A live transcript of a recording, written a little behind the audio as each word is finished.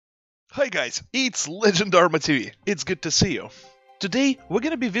Hi guys, it's Legendarma TV. It's good to see you. Today we're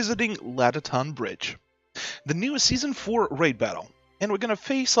gonna be visiting Lazar Bridge, the new Season 4 raid battle, and we're gonna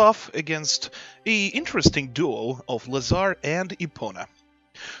face off against a interesting duo of Lazar and Epona.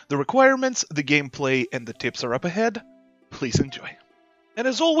 The requirements, the gameplay, and the tips are up ahead. Please enjoy. And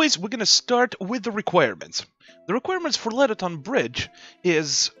as always, we're gonna start with the requirements. The requirements for Lazar Bridge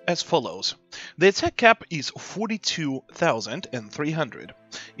is as follows. The attack cap is 42,300.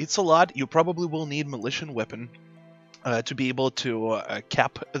 It's a lot. You probably will need Militian Weapon to be able to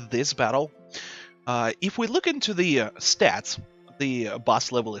cap this battle. If we look into the stats, the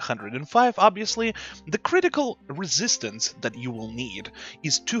boss level 105, obviously, the critical resistance that you will need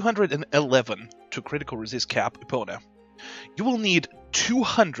is 211 to critical resist cap Epona. You will need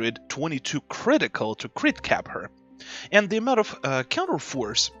 222 critical to crit cap her, and the amount of counter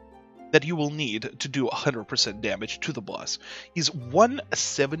force that you will need to do 100% damage to the boss is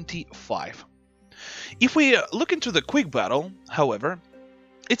 175. If we look into the quick battle, however,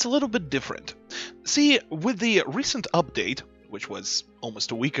 it's a little bit different. See, with the recent update, which was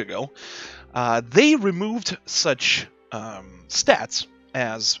almost a week ago, they removed such stats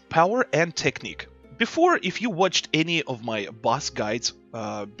as power and technique. Before, if you watched any of my boss guides,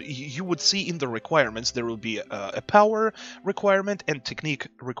 you would see in the requirements there will be a power requirement and technique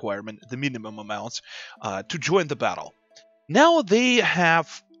requirement, the minimum amounts, to join the battle. Now they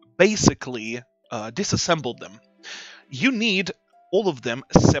have basically disassembled them. You need all of them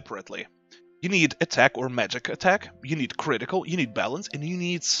separately. You need attack or magic attack, you need critical, you need balance, and you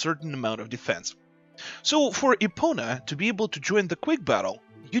need certain amount of defense. So for Epona to be able to join the quick battle,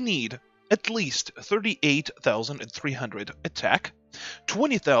 you need at least 38,300 attack,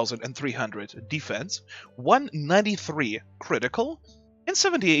 20,300 defense, 193 critical, and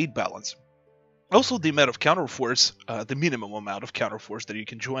 78 balance. Also, the amount of counter force, the minimum amount of counter force that you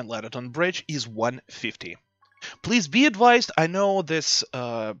can join Lazar Bridge is 150. Please be advised, I know this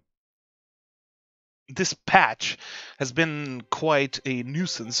this patch has been quite a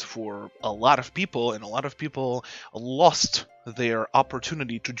nuisance for a lot of people, and a lot of people lost their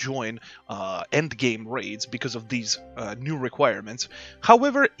opportunity to join endgame raids because of these new requirements.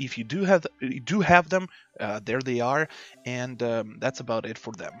 However, if you do have them, there they are, and that's about it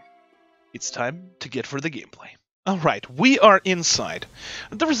for them. It's time to get for the gameplay. Alright, we are inside.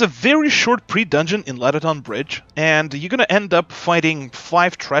 There is a very short pre-dungeon in Lazar Bridge, and you're gonna end up fighting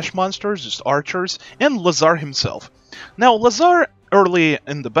 5 trash monsters, just archers, and Lazar himself. Now, Lazar, early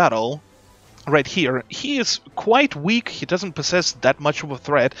in the battle, right here, he is quite weak, he doesn't possess that much of a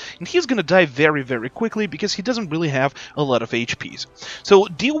threat, and he's gonna die very, very quickly because he doesn't really have a lot of HPs. So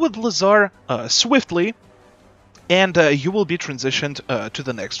deal with Lazar swiftly, and you will be transitioned to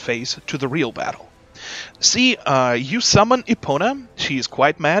the next phase, to the real battle. See, you summon Epona, she is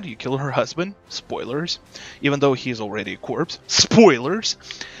quite mad, you kill her husband, spoilers, even though he is already a corpse, spoilers,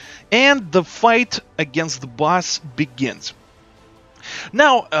 and the fight against the boss begins.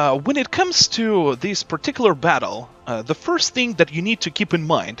 Now, when it comes to this particular battle, the first thing that you need to keep in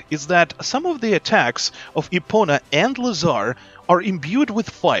mind is that some of the attacks of Epona and Lazar are imbued with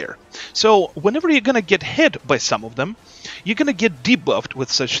fire. So, whenever you're gonna get hit by some of them, you're gonna get debuffed with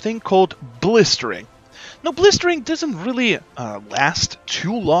such thing called Blistering. Now, Blistering doesn't really last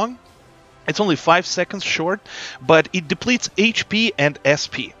too long. It's only 5 seconds short, but it depletes HP and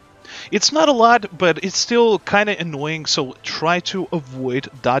SP. It's not a lot, but it's still kind of annoying, so try to avoid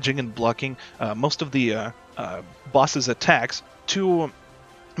dodging and blocking most of the boss's attacks to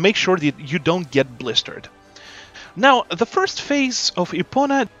make sure that you don't get blistered. Now, the first phase of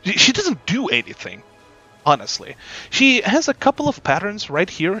Epona, she doesn't do anything, honestly. She has a couple of patterns right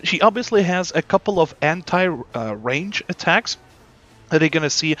here. She obviously has a couple of anti-range attacks that you're going to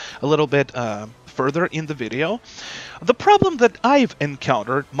see a little bit further in the video. The problem that I've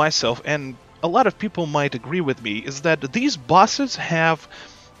encountered myself, and a lot of people might agree with me, is that these bosses have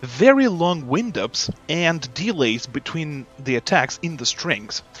very long wind-ups and delays between the attacks in the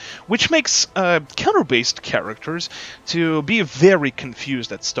strings, which makes counter-based characters to be very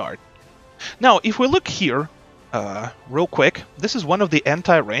confused at start. Now, if we look here, real quick, this is one of the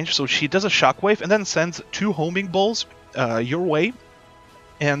anti-range, so she does a Shockwave and then sends 2 homing balls your way,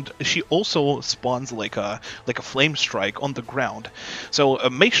 and she also spawns like a flame strike on the ground. So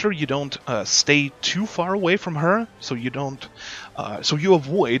make sure you don't stay too far away from her, so you don't, so you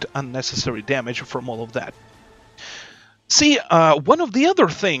avoid unnecessary damage from all of that. See, one of the other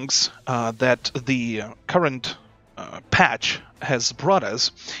things that the current patch has brought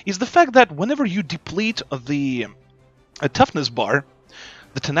us is the fact that whenever you deplete the toughness bar,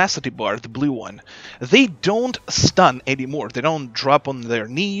 the tenacity bar, the blue one, they don't stun anymore. They don't drop on their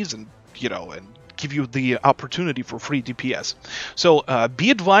knees and you know, and give you the opportunity for free DPS. So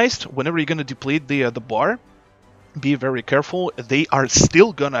be advised, whenever you're going to deplete the bar, be very careful. They are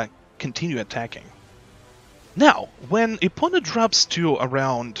still going to continue attacking. Now, when Epona drops to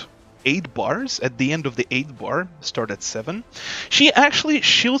around 8 bars, at the end of the 8th bar, start at 7, she actually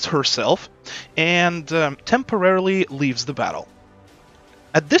shields herself and temporarily leaves the battle.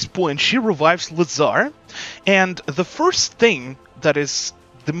 At this point, she revives Lazar, and the first thing that is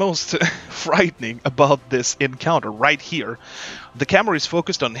the most frightening about this encounter right here, the camera is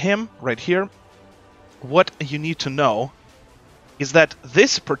focused on him right here. What you need to know is that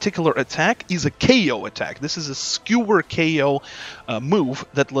this particular attack is a KO attack. This is a skewer KO move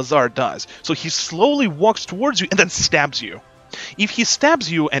that Lazar does. So he slowly walks towards you and then stabs you. If he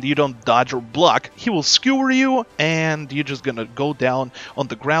stabs you and you don't dodge or block, he will skewer you and you're just gonna go down on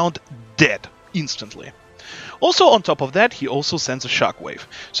the ground dead instantly. Also, on top of that, he also sends a Shockwave.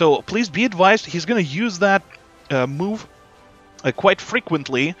 So please be advised, he's gonna use that move quite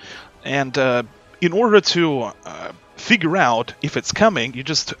frequently, and in order to figure out if it's coming, you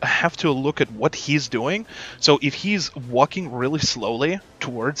just have to look at what he's doing. So if he's walking really slowly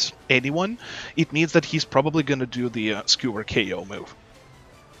towards anyone, it means that he's probably going to do the skewer KO move.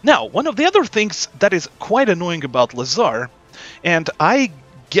 Now, one of the other things that is quite annoying about Lazar, and I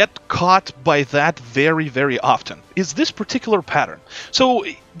get caught by that very, very often, is this particular pattern. So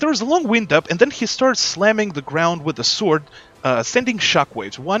there's a long wind up, and then he starts slamming the ground with the sword, sending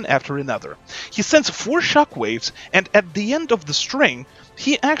shockwaves one after another. He sends 4 shockwaves, and at the end of the string,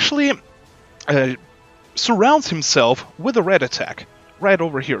 he actually surrounds himself with a red attack. Right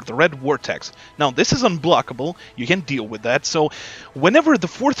over here, the Red Vortex. Now, this is unblockable, you can deal with that, so whenever the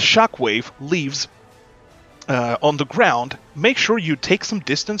 4th shockwave leaves on the ground, make sure you take some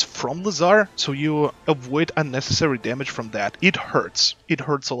distance from Lazar so you avoid unnecessary damage from that. It hurts. It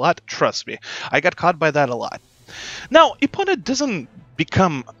hurts a lot, trust me. I got caught by that a lot. Now, Epona doesn't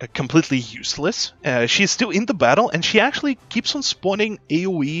become completely useless. She's still in the battle, and she actually keeps on spawning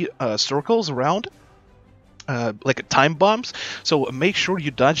AoE circles around, like time bombs. So make sure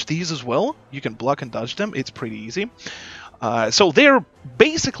you dodge these as well. You can block and dodge them. It's pretty easy. So they're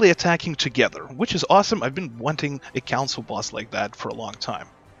basically attacking together, which is awesome. I've been wanting a council boss like that for a long time.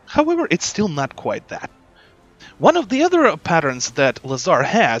 However, it's still not quite that. One of the other patterns that Lazar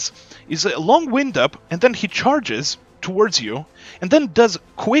has is a long wind up, and then he charges towards you, and then does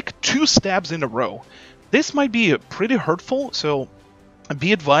quick 2 stabs in a row. This might be pretty hurtful, so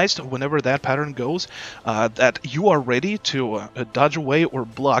be advised whenever that pattern goes that you are ready to dodge away or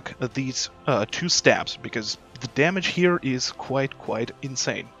block these 2 stabs, because the damage here is quite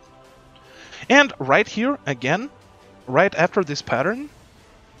insane. And right here, again, right after this pattern,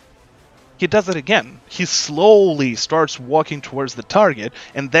 he does it again. He slowly starts walking towards the target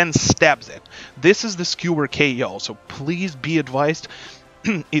and then stabs it. This is the skewer KO, so please be advised.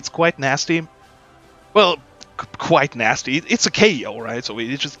 It's quite nasty. Well, quite nasty. It's a KO, right? So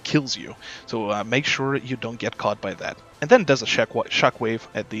it just kills you. So make sure you don't get caught by that. And then does a shockwave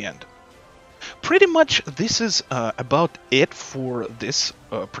at the end. Pretty much this is about it for this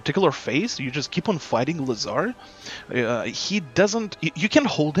particular phase. You just keep on fighting Lazar. He doesn't... You can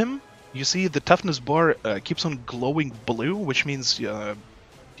hold him. You see the toughness bar keeps on glowing blue, which means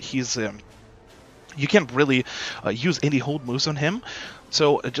he's... you can't really use any hold moves on him.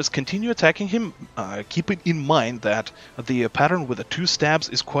 So just continue attacking him, keeping in mind that the pattern with the 2 stabs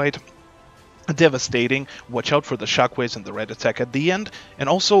is quite devastating. Watch out for the shockwaves and the red attack at the end, and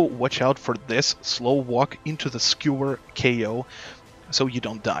also watch out for this slow walk into the skewer KO so you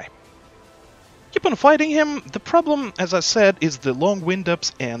don't die. Keep on fighting him. The problem, as I said, is the long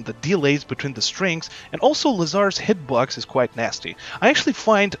wind-ups and the delays between the strings, and also Lazar's hitbox is quite nasty. I actually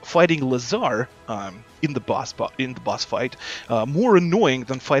find fighting Lazar in the boss fight more annoying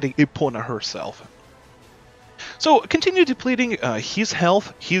than fighting Epona herself. So continue depleting his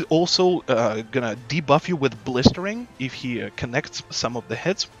health. He's also gonna debuff you with blistering if he connects some of the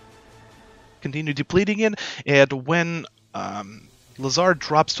hits. Continue depleting it, and when Lazar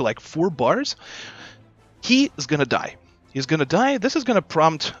drops to like 4 bars, he is gonna die. He's gonna die. This is gonna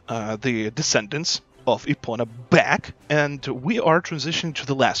prompt the descendants of Epona back, and we are transitioning to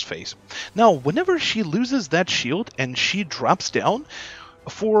the last phase. Now, whenever she loses that shield and she drops down,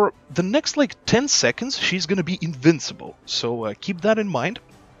 for the next like 10 seconds, she's gonna be invincible. So keep that in mind.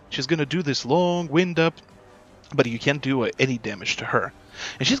 She's gonna do this long wind up, but you can't do any damage to her.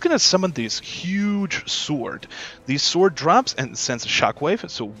 And she's gonna summon this huge sword. This sword drops and sends a shockwave,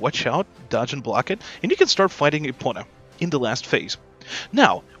 so watch out, dodge and block it, and you can start fighting Epona in the last phase.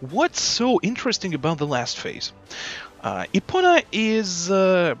 Now, what's so interesting about the last phase? Epona is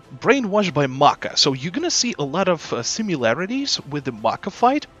brainwashed by Macha, so you're gonna see a lot of similarities with the Macha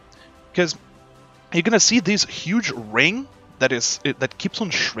fight, because you're gonna see this huge ring that keeps on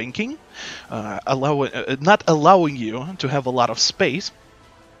shrinking, not allowing you to have a lot of space.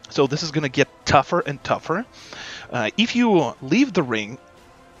 So this is gonna get tougher and tougher. If you leave the ring,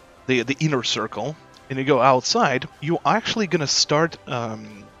 the inner circle, and you go outside, you're actually gonna start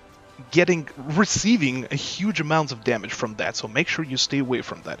receiving a huge amounts of damage from that, so make sure you stay away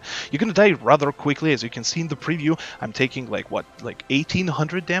from that. You're gonna die rather quickly. As you can see in the preview, I'm taking like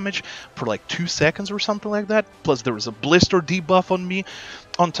 1800 damage per like 2 seconds or something like that, plus there is a blister debuff on me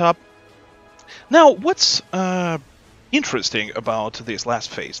on top. Now what's interesting about this last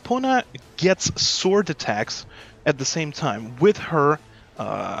phase, Epona gets sword attacks at the same time with her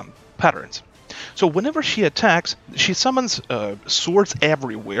patterns. So whenever she attacks, she summons swords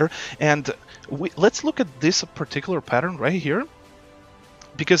everywhere, and let's look at this particular pattern right here,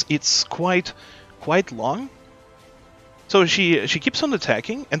 because it's quite long. So she keeps on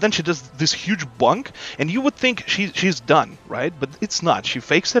attacking, and then she does this huge bunk, and you would think she's done, right? But it's not. She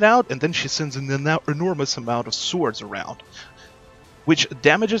fakes it out, and then she sends an enormous amount of swords around, which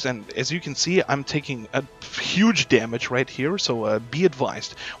damages, and as you can see, I'm taking a huge damage right here, so be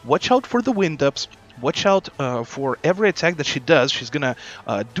advised. Watch out for the wind-ups, watch out for every attack that she does. She's gonna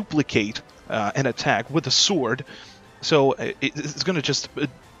duplicate an attack with a sword, so it's gonna just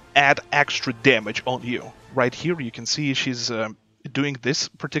add extra damage on you. Right here, you can see she's doing this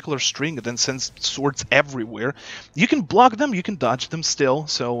particular string and then sends swords everywhere. You can block them, you can dodge them still,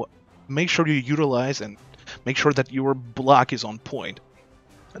 so make sure you utilize and make sure that your block is on point.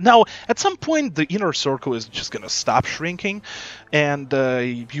 Now, at some point, the inner circle is just going to stop shrinking, and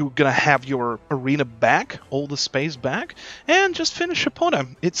you're going to have your arena back, all the space back, and just finish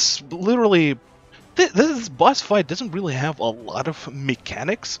Epona. It's literally... This boss fight doesn't really have a lot of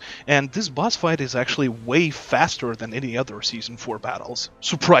mechanics, and this boss fight is actually way faster than any other Season 4 battles,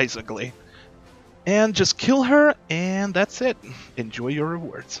 surprisingly. And just kill her, and that's it. Enjoy your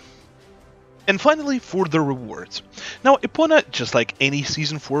rewards. And finally, for the rewards. Now, Epona, just like any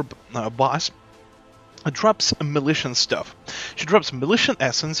Season 4 boss, drops Militian stuff. She drops Militian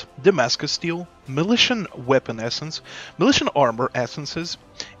Essence, Damascus Steel, Militian Weapon Essence, Militian Armor Essences,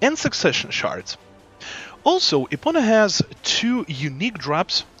 and Succession Shards. Also, Epona has 2 unique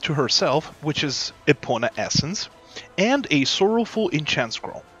drops to herself, which is Epona Essence and a Sorrowful Enchant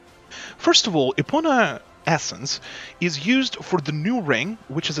Scroll. First of all, Epona Essence is used for the new ring,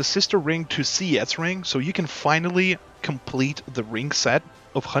 which is a sister ring to Ciet's ring, so you can finally complete the ring set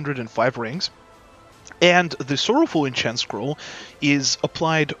of 105 rings. And the Sorrowful Enchant Scroll is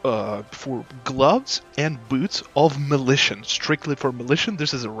applied for gloves and boots of Militian, strictly for Militian.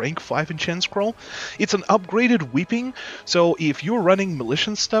 This is a rank 5 Enchant Scroll. It's an upgraded weeping, so if you're running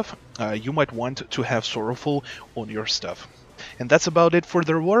Militian stuff, you might want to have Sorrowful on your stuff. And that's about it for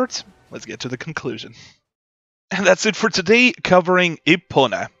the rewards. Let's get to the conclusion. And that's it for today, covering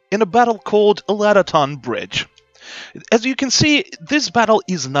Epona in a battle called Eladaton Bridge. As you can see, this battle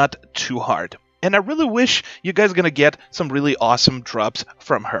is not too hard, and I really wish you guys are gonna get some really awesome drops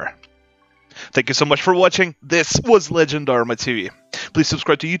from her. Thank you so much for watching. This was Legendarma TV. Please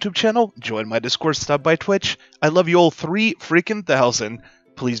subscribe to YouTube channel, join my Discord, stop by Twitch. I love you all 3,000.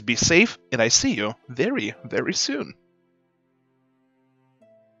 Please be safe, and I see you very, very soon.